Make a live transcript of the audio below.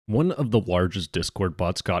One of the largest Discord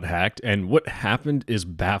bots got hacked, and what happened is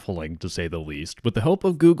baffling to say the least. With the help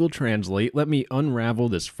of Google Translate, let me unravel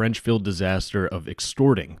this French-filled disaster of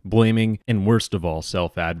extorting, blaming, and worst of all,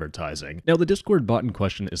 self-advertising. Now, the Discord bot in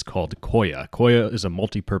question is called KOYA. KOYA is a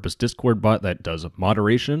multi-purpose Discord bot that does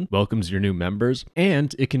moderation, welcomes your new members,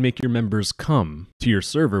 and it can make your members come to your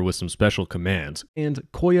server with some special commands. And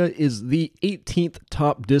KOYA is the 18th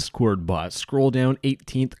top Discord bot. Scroll down,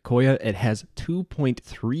 18th KOYA. It has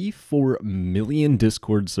 2.34 million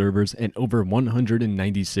Discord servers and over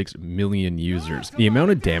 196 million users. The amount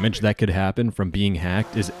of damage that could happen from being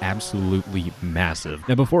hacked is absolutely massive.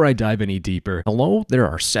 Now, before I dive any deeper, hello, there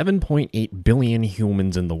are 7.8 billion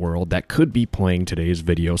humans in the world that could be playing today's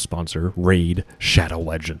video sponsor, Raid Shadow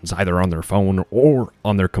Legends, either on their phone or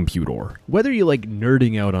on their computer. Whether you like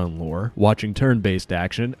nerding out on lore, watching turn-based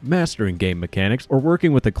action, mastering game mechanics, or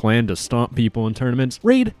working with a clan to stomp people in tournaments,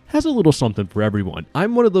 Raid has a little something for everyone.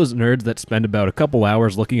 I'm one of those nerds that spend about a couple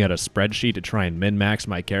hours looking at a spreadsheet to try and min-max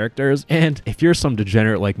my characters, and if you're some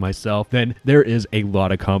degenerate like myself, then there is a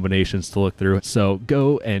lot of combinations to look through, so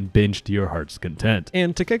go and binge to your heart's content.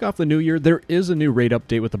 And to kick off the new year, there is a new Raid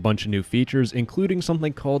update with a bunch of new features, including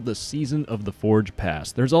something called the Season of the Forge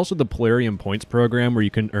Pass. There's also the Polarium Points program where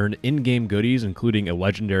you can earn in-game goodies, including a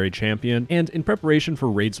legendary champion, and in preparation for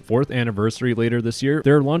Raid's 4th anniversary later this year,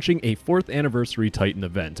 they're launching a 4th anniversary Titan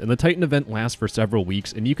event, and the Titan event lasts for several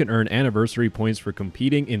weeks, and you can earn anniversary points for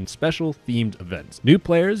competing in special themed events. New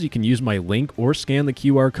players, you can use my link or scan the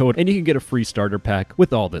QR code, and you can get a free starter pack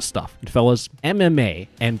with all this stuff. And fellas, MMA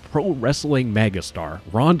and pro wrestling megastar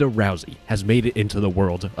Ronda Rousey has made it into the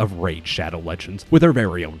world of Raid Shadow Legends with her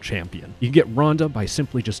very own champion. You can get Ronda by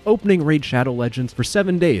simply just opening Raid Shadow Legends for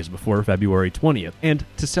 7 days before February 20th. And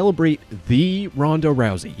to celebrate the Ronda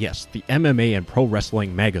Rousey, yes, the MMA and pro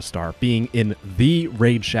wrestling megastar being in the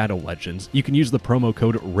Raid Shadow Legends, you can use the promo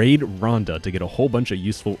code RAIDRONDA to get a whole bunch of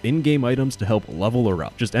useful in-game items to help level her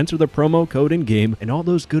up. Just enter the promo code in-game and all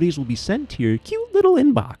those goodies will be sent to your cute little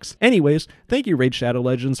inbox. Anyways, thank you Raid Shadow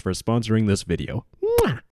Legends for sponsoring this video.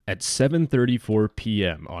 Mwah! At 7:34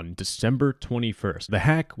 p.m. on December 21st, the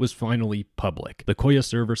hack was finally public. The KOYA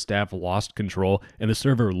server staff lost control, and the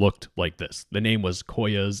server looked like this. The name was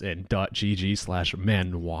koyas and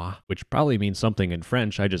 .gg/manoir, which probably means something in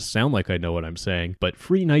French. I just sound like I know what I'm saying. But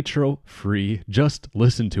free nitro, free. Just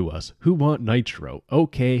listen to us. Who want nitro?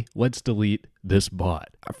 Okay, let's delete this bot.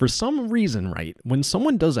 For some reason, right, when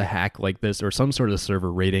someone does a hack like this or some sort of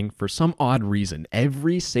server raiding, for some odd reason,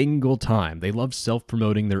 every single time they love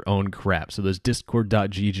self-promoting their own crap. So there's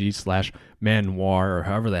discord.gg/manoir or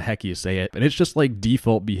however the heck you say it, and it's just like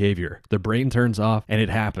default behavior. The brain turns off and it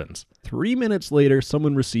happens. 3 minutes later,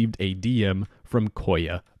 someone received a DM from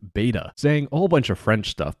KOYA Beta, saying a whole bunch of French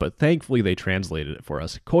stuff, but thankfully they translated it for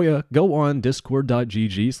us. KOYA, go on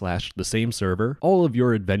discord.gg/the same server. All of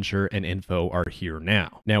your adventure and info are here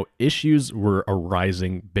now. Now, issues were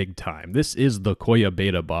arising big time. This is the KOYA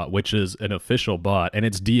Beta bot, which is an official bot, and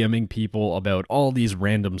it's DMing people about all these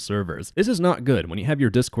random servers. This is not good. When you have your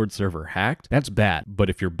Discord server hacked, that's bad. But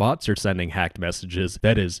if your bots are sending hacked messages,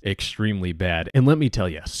 that is extremely bad. And let me tell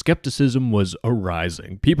you, skepticism was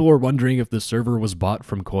arising. People were wondering if the server was bought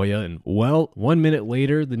from KOYA, and well, 1 minute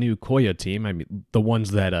later, the new KOYA team, I mean, the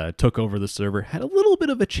ones that took over the server, had a little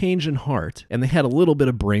bit of a change in heart, and they had a little bit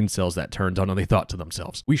of brain cells that turned on, and they thought to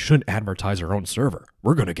themselves, we shouldn't advertise our own server.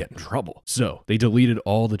 We're gonna get in trouble. So they deleted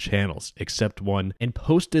all the channels except one and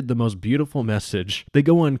posted the most beautiful message. They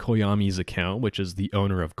go on Koyami's account, which is the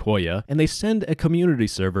owner of KOYA, and they send a community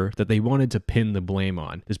server that they wanted to pin the blame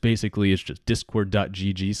on. This basically is just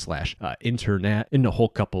discord.gg/internet and a whole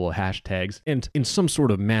couple of hashtags. And in some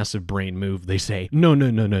sort of massive brain move, they say, no.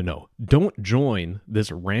 Don't join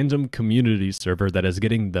this random community server that is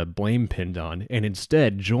getting the blame pinned on, and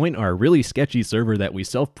instead join our really sketchy server that we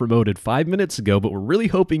self-promoted 5 minutes ago, but we're really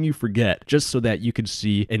hoping you forget, just so that you can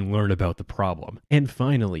see and learn about the problem. And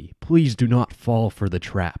finally, please do not fall for the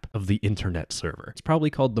trap of the internet server. It's probably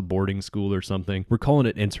called the boarding school or something. We're calling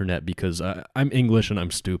it internet because I'm English and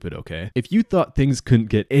I'm stupid, okay? If you thought things couldn't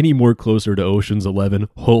get any more closer to Ocean's 11,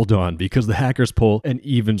 hold on, because the hackers pull an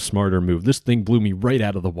even smarter move. This thing blew me right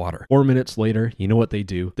out of the water. 4 minutes later, you know what they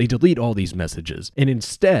do? They delete all these messages, and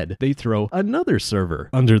instead, they throw another server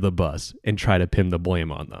under the bus and try to pin the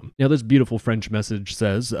blame on them. Now, this beautiful French message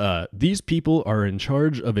says, these people are in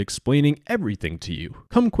charge of explaining everything to you.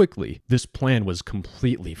 Come quickly. This plan was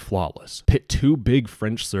completely flawless. Pit 2 big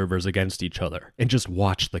French servers against each other and just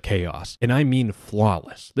watch the chaos. And I mean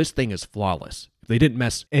flawless. This thing is flawless. They didn't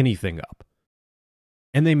mess anything up.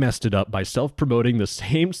 And they messed it up by self-promoting the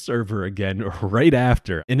same server again right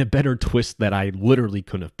after, in a better twist that I literally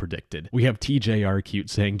couldn't have predicted. We have TJR Cute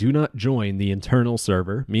saying, do not join the internal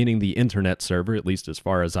server, meaning the internet server, at least as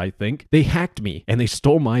far as I think. They hacked me, and they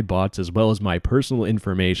stole my bots as well as my personal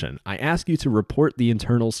information. I ask you to report the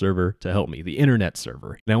internal server to help me, the internet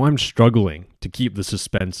server. Now I'm struggling to keep the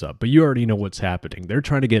suspense up, but you already know what's happening. They're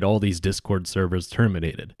trying to get all these Discord servers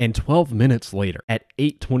terminated. And 12 minutes later, at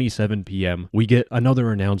 8:27 p.m., we get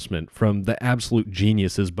another announcement from the absolute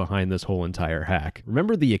geniuses behind this whole entire hack.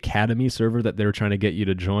 Remember the Academy server that they're trying to get you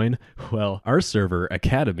to join? Well, our server,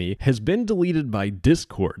 Academy, has been deleted by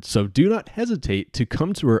Discord, so do not hesitate to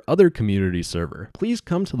come to our other community server. Please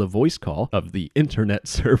come to the voice call of the internet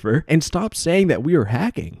server and stop saying that we are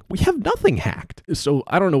hacking. We have nothing hacked. So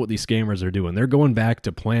I don't know what these scammers are doing. They're going back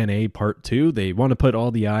to Plan A Part 2. They want to put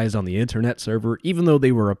all the eyes on the internet server, even though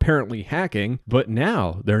they were apparently hacking, but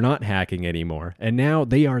now they're not hacking anymore. And now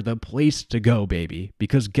they are the place to go, baby.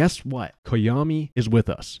 Because guess what? KOYA is with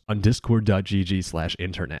us on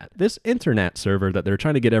discord.gg/internet. This internet server that they're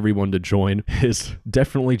trying to get everyone to join is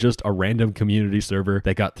definitely just a random community server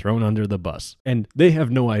that got thrown under the bus. And they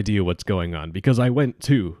have no idea what's going on because I went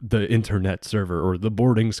to the internet server, or the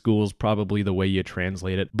boarding school is probably the way you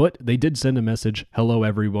translate it. But they did send a message, hello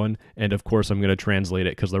everyone, and of course I'm going to translate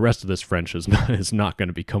it because the rest of this French is not going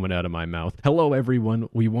to be coming out of my mouth. Hello everyone,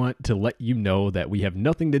 we want to let you know that we have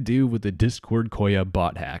nothing to do with the Discord KOYA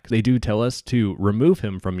bot hack. They do tell us to remove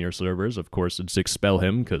him from your servers, of course it's expel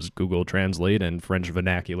him because Google Translate and French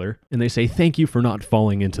vernacular, and they say thank you for not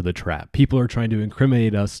falling into the trap. People are trying to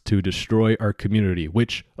incriminate us to destroy our community,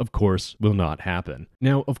 which of course will not happen.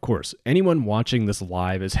 Now, of course, anyone watching this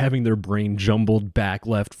live is having their brain jumbled back,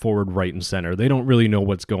 left, forward, right, and center. They don't really know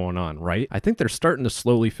what's going on, right? I think they're starting to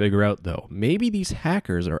slowly figure out, though, maybe these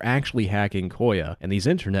hackers are actually hacking KOYA, and these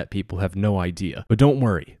internet people have no idea. But don't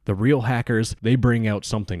worry, the real hackers, they bring out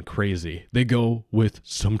something crazy. They go with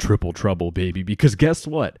some triple trouble, baby, because guess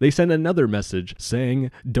what? They send another message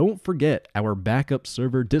saying, don't forget our backup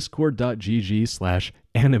server,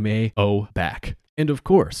 discord.gg/anime-o-back. And of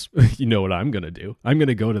course, you know what I'm going to do. I'm going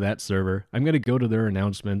to go to that server. I'm going to go to their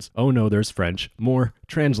announcements. Oh no, there's French. More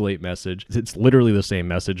translate message. It's literally the same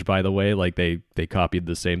message, by the way. Like they copied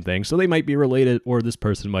the same thing. So they might be related, or this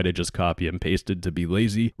person might have just copy and pasted to be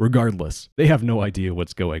lazy. Regardless, they have no idea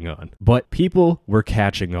what's going on. But people were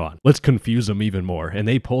catching on. Let's confuse them even more. And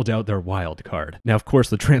they pulled out their wild card. Now, of course,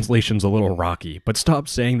 the translation's a little rocky, but stop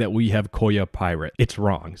saying that we have KOYA pirate. It's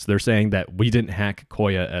wrong. So they're saying that we didn't hack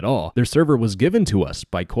KOYA at all. Their server was given to us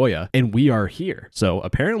by KOYA, and we are here. So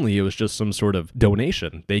apparently it was just some sort of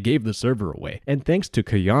donation. They gave the server away. And thanks to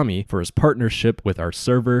KOYA for his partnership with our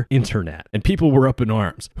server, Internet. And people were up in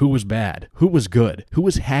arms. Who was bad? Who was good? Who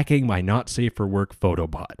was hacking my not safe for work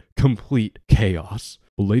photobot? Complete chaos.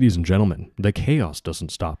 Well, ladies and gentlemen, the chaos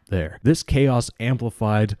doesn't stop there. This chaos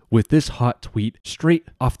amplified with this hot tweet straight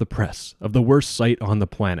off the press of the worst site on the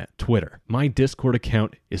planet, Twitter. My Discord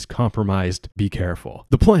account is compromised. Be careful.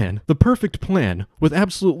 The plan, the perfect plan, with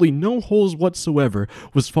absolutely no holes whatsoever,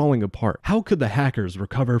 was falling apart. How could the hackers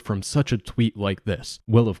recover from such a tweet like this?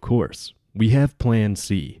 Well, of course, we have Plan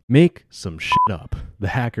C. Make some shit up. The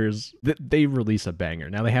hackers, they release a banger.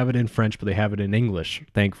 Now they have it in French, but they have it in English,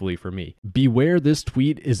 thankfully for me. Beware this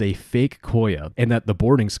tweet is a fake KOYA, and that the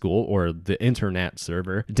boarding school, or the internet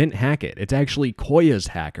server, didn't hack it. It's actually KOYA's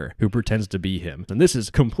hacker who pretends to be him. And this is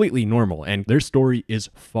completely normal, and their story is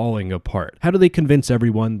falling apart. How do they convince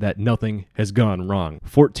everyone that nothing has gone wrong?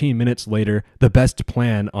 14 minutes later, the best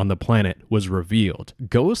plan on the planet was revealed.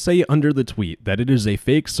 Go say under the tweet that it is a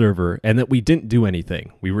fake server and that we didn't do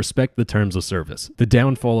anything. We respect the terms of service. The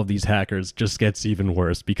downfall of these hackers just gets even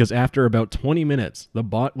worse because after about 20 minutes, the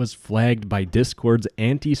bot was flagged by Discord's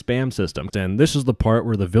anti-spam system. And this is the part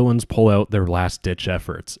where the villains pull out their last-ditch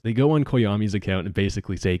efforts. They go on KOYA's account and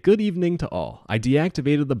basically say, good evening to all. I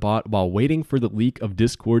deactivated the bot while waiting for the leak of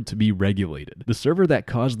Discord to be regulated. The server that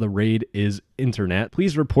caused the raid is Internet.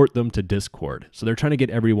 Please report them to Discord. So they're trying to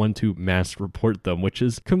get everyone to mass report them, which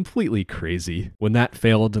is completely crazy. When that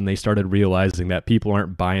failed and they started realizing that people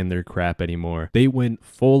aren't buying their crap anymore, they went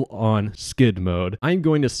full on skid mode. I'm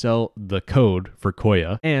going to sell the code for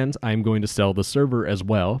KOYA, and I'm going to sell the server as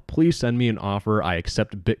well. Please send me an offer. I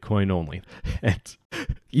accept Bitcoin only. And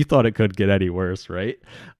You thought it could get any worse, right?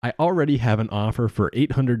 I already have an offer for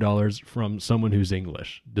 $800 from someone who's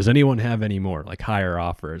English. Does anyone have any more, like higher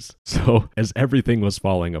offers? So, as everything was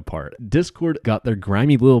falling apart, Discord got their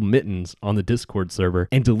grimy little mittens on the Discord server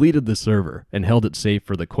and deleted the server and held it safe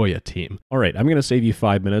for the KOYA team. All right, I'm going to save you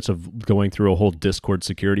 5 minutes of going through a whole Discord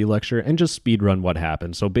security lecture and just speedrun what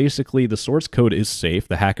happened. So basically, the source code is safe.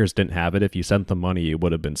 The hackers didn't have it. If you sent them money, it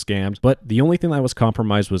would have been scammed. But the only thing that was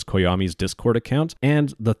compromised was Koyami's Discord account.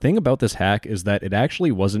 And the thing about this hack is that it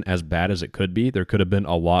actually wasn't as bad as it could be. There could have been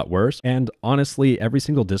a lot worse. And honestly, every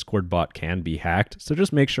single Discord bot can be hacked. So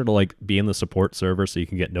just make sure to be in the support server so you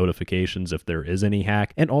can get notifications if there is any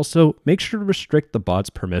hack. And also make sure to restrict the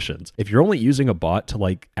bot's permissions. If you're only using a bot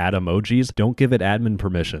to add emojis, don't give it admin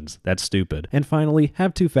permissions. That's stupid. And finally,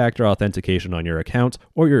 have two-factor authentication on your account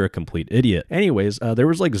or you're a complete idiot. Anyways, there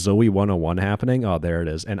was Zoe 101 happening. Oh, there it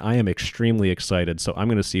is. And I am extremely excited. So I'm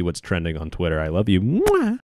going to see what's trending on Twitter. I love you. Mwah!